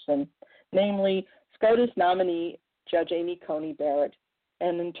person, namely SCOTUS nominee Judge Amy Coney Barrett.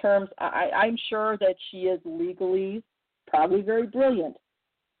 And in terms, I'm sure that she is legally probably very brilliant.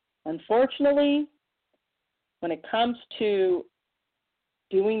 Unfortunately, when it comes to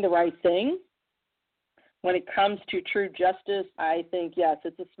doing the right thing, when it comes to true justice, I think, yes,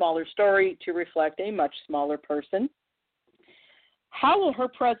 it's a smaller story to reflect a much smaller person. How will her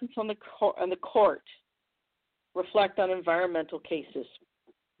presence on the court reflect on environmental cases?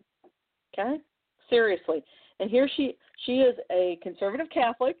 Okay? Seriously. And here she is a conservative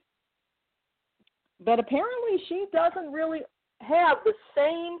Catholic, but apparently she doesn't really have the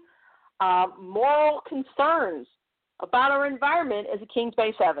same moral concerns about our environment as a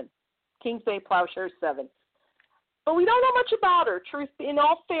Kingsbay 7, Kingsbay Plowshares 7. But we don't know much about her, truth in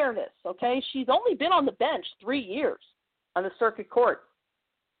all fairness, okay? She's only been on the bench 3 years on the circuit court.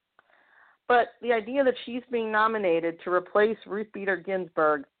 But the idea that she's being nominated to replace Ruth Bader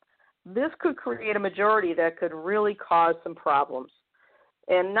Ginsburg, this could create a majority that could really cause some problems.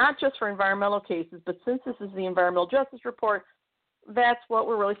 And not just for environmental cases, but since this is the Environmental Justice Report, that's what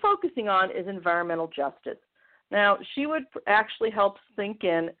we're really focusing on is environmental justice. Now, she would actually help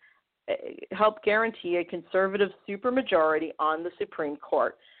guarantee a conservative supermajority on the Supreme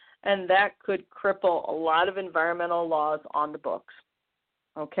Court. And that could cripple a lot of environmental laws on the books.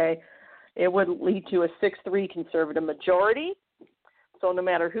 Okay? It would lead to a 6-3 conservative majority. So no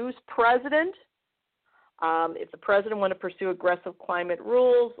matter who's president, if the president wanted to pursue aggressive climate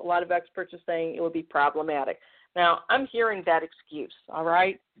rules, a lot of experts are saying it would be problematic. Now, I'm hearing that excuse, all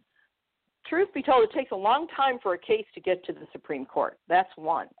right? Truth be told, it takes a long time for a case to get to the Supreme Court. That's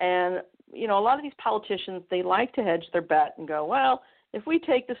one. And, you know, a lot of these politicians, they like to hedge their bet and go, well, if we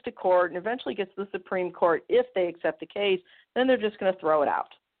take this to court and eventually gets to the Supreme Court, if they accept the case, then they're just going to throw it out.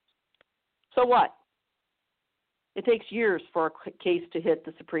 So what? It takes years for a case to hit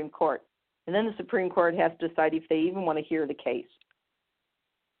the Supreme Court. And then the Supreme Court has to decide if they even want to hear the case.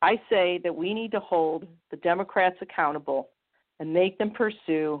 I say that we need to hold the Democrats accountable and make them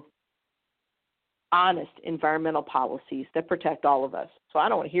pursue honest environmental policies that protect all of us. So I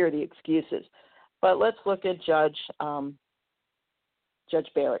don't want to hear the excuses. But let's look at Judge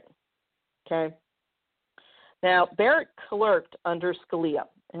Barrett. Okay? Now, Barrett clerked under Scalia.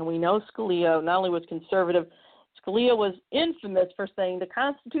 And we know Scalia not only was conservative, Scalia was infamous for saying the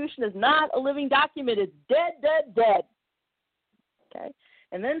Constitution is not a living document. It's dead, dead, dead. Okay?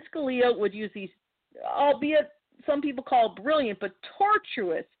 And then Scalia would use these, albeit some people call brilliant, but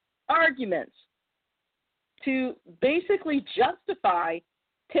tortuous arguments to basically justify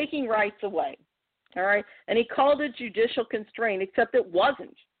taking rights away. All right? And he called it judicial constraint, except it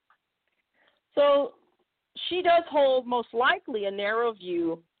wasn't. So she does hold most likely a narrow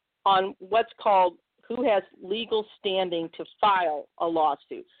view on what's called who has legal standing to file a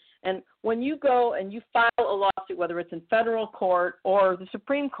lawsuit. And when you go and you file a lawsuit, whether it's in federal court or the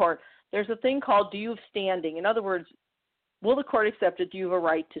Supreme Court, there's a thing called do you have standing. In other words, will the court accept it? Do you have a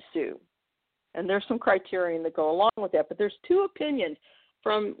right to sue? And there's some criterion that go along with that. But there's two opinions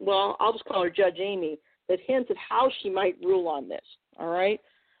from, well, I'll just call her Judge Amy, that hints at how she might rule on this. All right?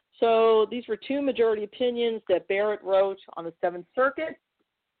 So these were two majority opinions that Barrett wrote on the Seventh Circuit.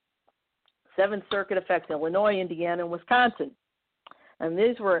 Seventh Circuit affects Illinois, Indiana, and Wisconsin. And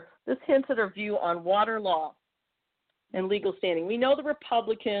this hints at her view on water law and legal standing. We know the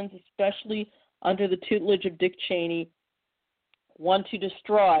Republicans, especially under the tutelage of Dick Cheney, want to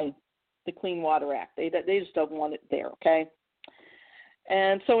destroy the Clean Water Act. They just don't want it there, okay?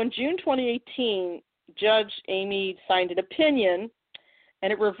 And so in June 2018, Judge Amy signed an opinion,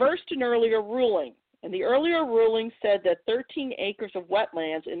 and it reversed an earlier ruling. And the earlier ruling said that 13 acres of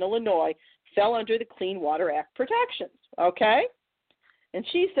wetlands in Illinois fell under the Clean Water Act protections, okay? And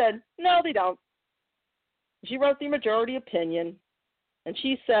she said, no, they don't. She wrote the majority opinion, and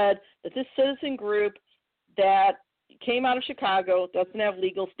she said that this citizen group that came out of Chicago doesn't have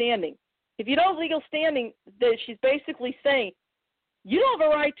legal standing. If you don't have legal standing, she's basically saying, you don't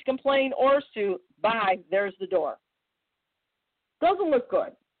have a right to complain or sue. Bye, there's the door. Doesn't look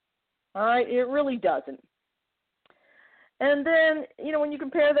good. All right, it really doesn't. And then, when you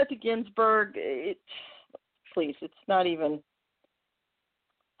compare that to Ginsburg, please, it's not even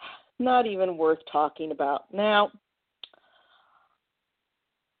worth talking about. Now,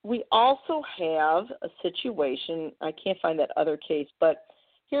 we also have a situation, I can't find that other case, but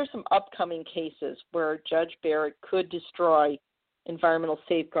here's some upcoming cases where Judge Barrett could destroy environmental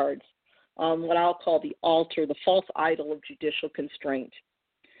safeguards on what I'll call the altar, the false idol of judicial constraint.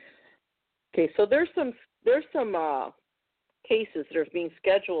 Okay, so there's some cases that are being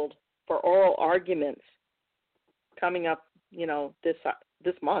scheduled for oral arguments coming up,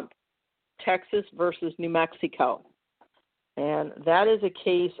 this month. Texas versus New Mexico. And that is a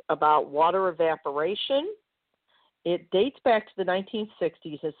case about water evaporation. It dates back to the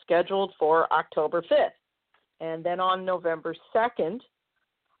 1960s. It's scheduled for October 5th. And then on November 2nd,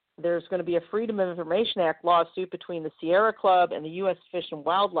 there's going to be a Freedom of Information Act lawsuit between the Sierra Club and the U.S. Fish and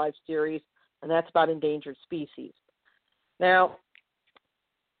Wildlife Series, and that's about endangered species. Now,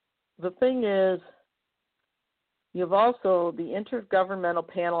 the thing is, you have also the Intergovernmental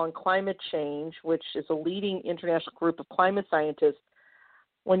Panel on Climate Change, which is a leading international group of climate scientists.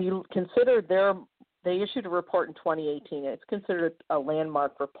 When you consider they issued a report in 2018. It's considered a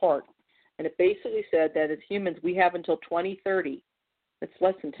landmark report. And it basically said that as humans, we have until 2030. It's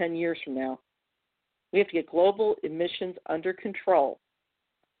less than 10 years from now. We have to get global emissions under control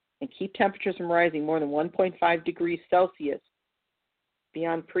and keep temperatures from rising more than 1.5 degrees Celsius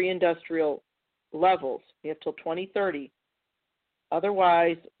beyond pre-industrial levels. We have till 2030.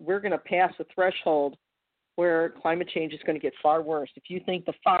 Otherwise, we're going to pass a threshold where climate change is going to get far worse. If you think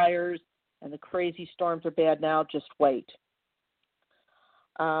the fires and the crazy storms are bad now, just wait.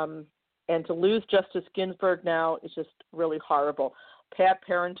 And to lose Justice Ginsburg now is just really horrible. Pat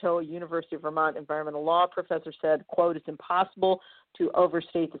Parenteau, University of Vermont environmental law professor, said, quote, "It's impossible to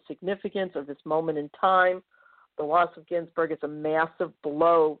overstate the significance of this moment in time. The loss of Ginsburg is a massive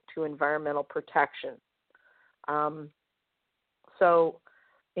blow to environmental protection." And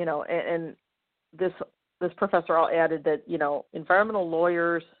this professor all added that, environmental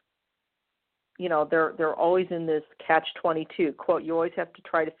lawyers, they're always in this catch-22. Quote, you always have to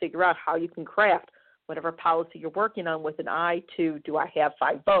try to figure out how you can craft whatever policy you're working on with an eye to, do I have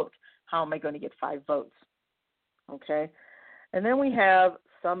 5 votes? How am I going to get 5 votes? Okay. And then we have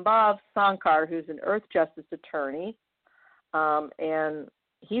Sambhav Sankar, who's an earth justice attorney, and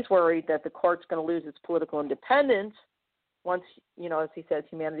he's worried that the court's going to lose its political independence once, as he says,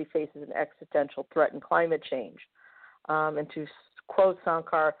 humanity faces an existential threat in climate change. And to quote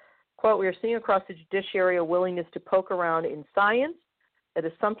Sankar, quote, "We are seeing across the judiciary a willingness to poke around in science that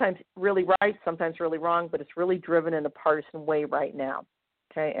is sometimes really right, sometimes really wrong, but it's really driven in a partisan way right now."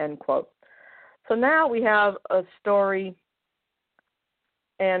 Okay, end quote. So now we have a story,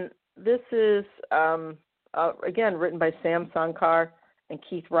 and this is, again, written by Sam Sankar and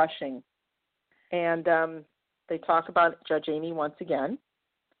Keith Rushing. And they talk about Judge Amy once again.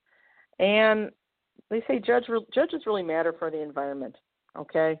 And they say judges really matter for the environment,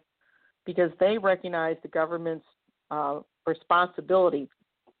 okay, because they recognize the government's responsibility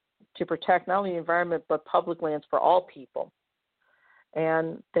to protect not only the environment but public lands for all people.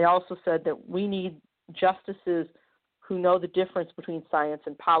 And they also said that we need justices who know the difference between science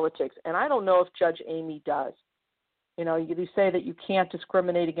and politics. And I don't know if Judge Amy does. You know, you say that you can't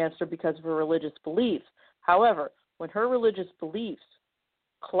discriminate against her because of her religious beliefs. However, when her religious beliefs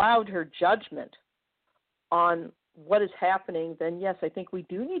cloud her judgment on what is happening, then yes, I think we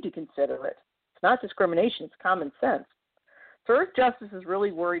do need to consider it. It's not discrimination, it's common sense. First Justice is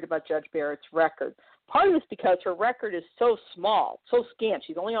really worried about Judge Barrett's record. Part of this because her record is so small, so scant.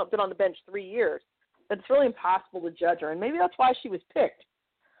 She's only been on the bench 3 years, that it's really impossible to judge her, and maybe that's why she was picked.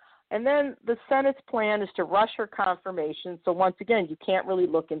 And then the Senate's plan is to rush her confirmation, so once again, you can't really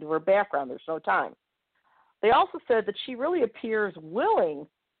look into her background. There's no time. They also said that she really appears willing,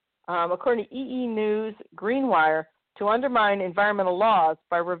 according to EE News, Greenwire, to undermine environmental laws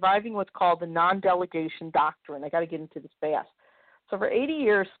by reviving what's called the non-delegation doctrine. I got to get into this fast. So for 80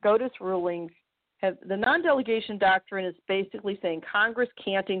 years, SCOTUS rulings the non-delegation doctrine is basically saying Congress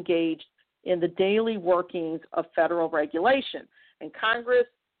can't engage in the daily workings of federal regulation. And Congress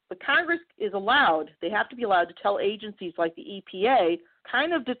is allowed, they have to be allowed to tell agencies like the EPA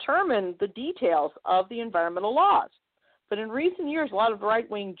kind of determine the details of the environmental laws. But in recent years, a lot of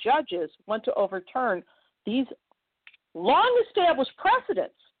right-wing judges want to overturn these long-established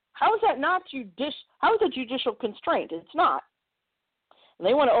precedents. How is that not how is that judicial constraint? It's not. And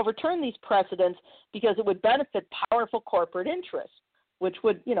they want to overturn these precedents because it would benefit powerful corporate interests, which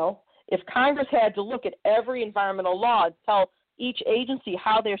would, if Congress had to look at every environmental law and tell each agency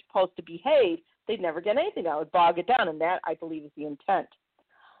how they're supposed to behave, they'd never get anything done. It would bog it down, and that, I believe, is the intent.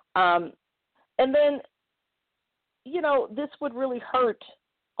 And then, this would really hurt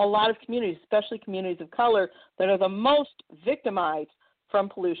a lot of communities, especially communities of color that are the most victimized from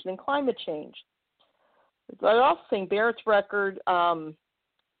pollution and climate change. I also think Barrett's record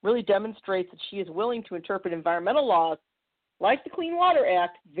really demonstrates that she is willing to interpret environmental laws like the Clean Water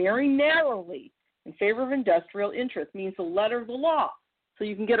Act very narrowly in favor of industrial interest, means the letter of the law. So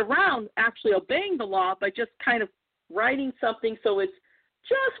you can get around actually obeying the law by just kind of writing something so it's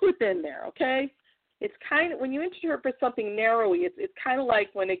just within there, okay? It's kind of, when you interpret something narrowly, it's kind of like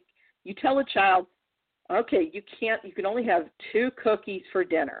when you tell a child, okay, you can only have 2 cookies for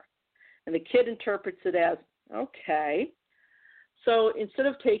dinner. And the kid interprets it as, okay. So instead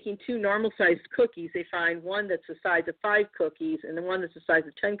of taking 2 normal-sized cookies, they find one that's the size of 5 cookies and the one that's the size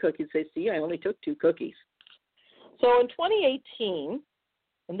of 10 cookies. They see, I only took 2 cookies. So in 2018,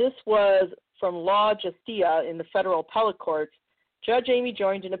 and this was from Law Justia in the federal appellate courts, Judge Amy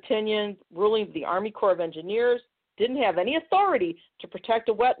joined an opinion ruling the Army Corps of Engineers didn't have any authority to protect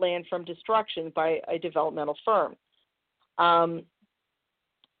a wetland from destruction by a developmental firm.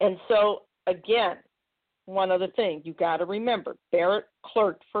 And so, again, one other thing you got to remember, Barrett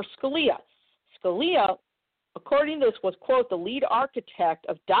clerked for Scalia. Scalia, according to this, was, quote, the lead architect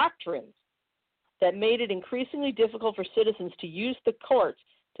of doctrines that made it increasingly difficult for citizens to use the courts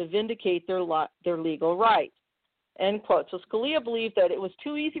to vindicate their legal rights, end quote. So Scalia believed that it was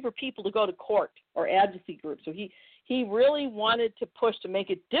too easy for people to go to court or advocacy groups. So he really wanted to push to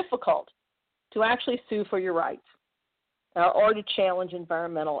make it difficult to actually sue for your rights or to challenge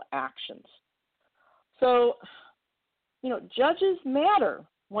environmental actions. So, judges matter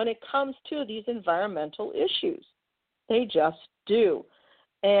when it comes to these environmental issues. They just do.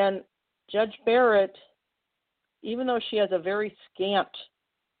 And Judge Barrett, even though she has a very scant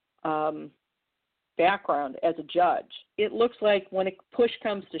background as a judge, it looks like when a push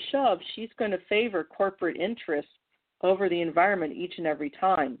comes to shove, she's going to favor corporate interests over the environment each and every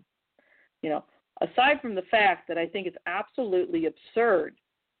time. Aside from the fact that I think it's absolutely absurd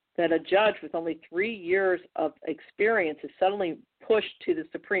that a judge with only 3 years of experience is suddenly pushed to the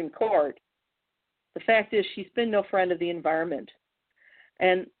Supreme Court, the fact is she's been no friend of the environment.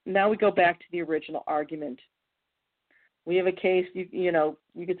 And now we go back to the original argument. We have a case,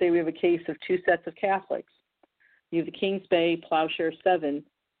 you could say we have a case of 2 sets of Catholics. You have the Kingsbay Plowshares 7,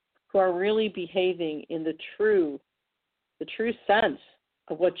 who are really behaving in the true sense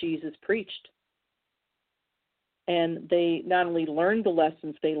of what Jesus preached. And they not only learn the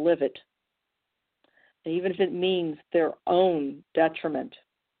lessons, they live it. And even if it means their own detriment,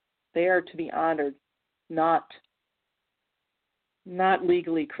 they are to be honored, not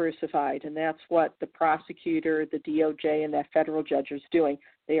legally crucified. And that's what the prosecutor, the DOJ, and that federal judge is doing.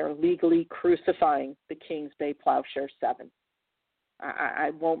 They are legally crucifying the Kingsbay Plowshares 7. I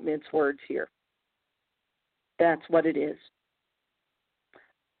won't mince words here. That's what it is.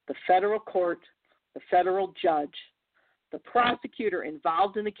 The federal court, the federal judge, the prosecutor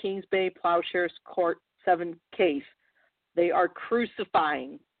involved in the Kingsbay Plowshares Court 7 case, they are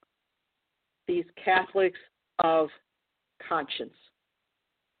crucifying these Catholics of conscience,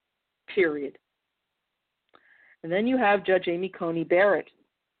 period. And then you have Judge Amy Coney Barrett,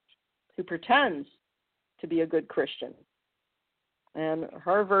 who pretends to be a good Christian. And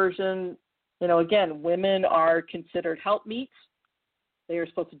her version, again, women are considered helpmeets. They are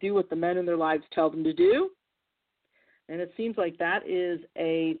supposed to do what the men in their lives tell them to do. And it seems like that is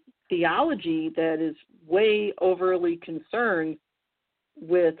a theology that is way overly concerned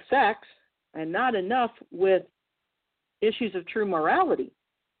with sex and not enough with issues of true morality,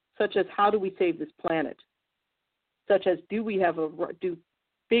 such as how do we save this planet, such as do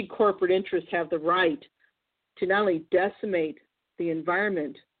big corporate interests have the right to not only decimate the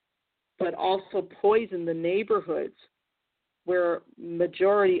environment, but also poison the neighborhoods where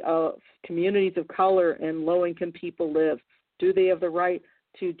majority of communities of color and low-income people live? Do they have the right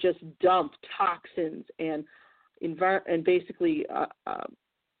to just dump toxins and basically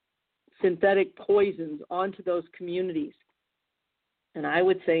synthetic poisons onto those communities? And I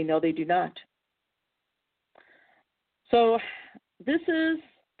would say no, they do not. So this is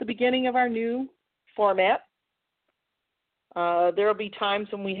the beginning of our new format. There will be times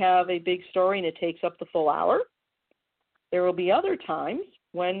when we have a big story and it takes up the full hour. There will be other times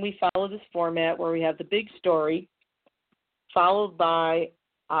when we follow this format where we have the big story followed by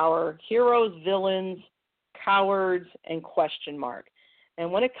our heroes, villains, cowards, and question mark. And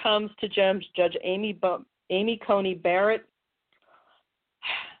when it comes to Judge Amy Coney Barrett,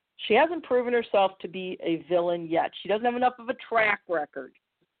 she hasn't proven herself to be a villain yet. She doesn't have enough of a track record,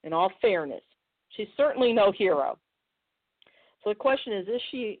 in all fairness. She's certainly no hero. So the question is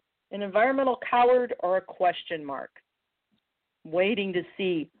she an environmental coward or a question mark? Waiting to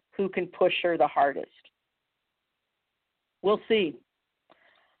see who can push her the hardest. We'll see.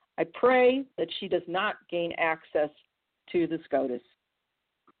 I pray that she does not gain access to the SCOTUS.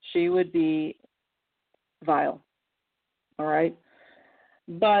 She would be vile. All right?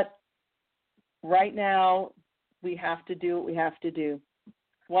 But right now, we have to do what we have to do.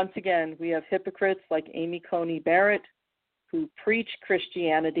 Once again, we have hypocrites like Amy Coney Barrett who preach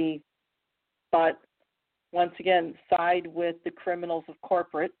Christianity, but once again, side with the criminals of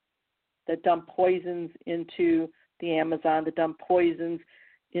corporate that dump poisons into the Amazon, that dump poisons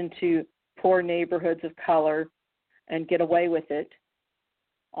into poor neighborhoods of color and get away with it.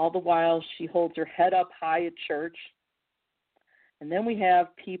 All the while, she holds her head up high at church. And then we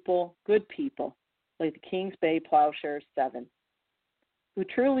have people, good people, like the Kingsbay Plowshares 7, who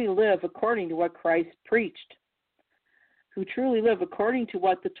truly live according to what Christ preached, who truly live according to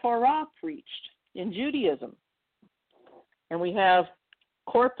what the Torah preached in Judaism. And we have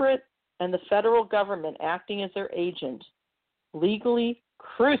corporate and the federal government acting as their agent, legally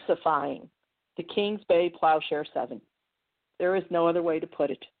crucifying the Kingsbay Plowshare 7. There is no other way to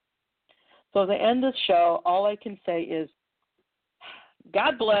put it. So as I end this show, all I can say is,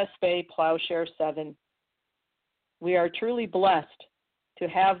 God bless Bay Plowshare 7. We are truly blessed to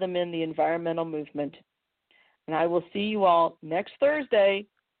have them in the environmental movement. And I will see you all next Thursday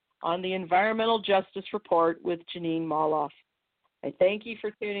on the Environmental Justice Report with Jeanine Molloff. I thank you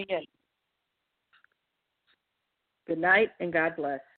for tuning in. Good night and God bless.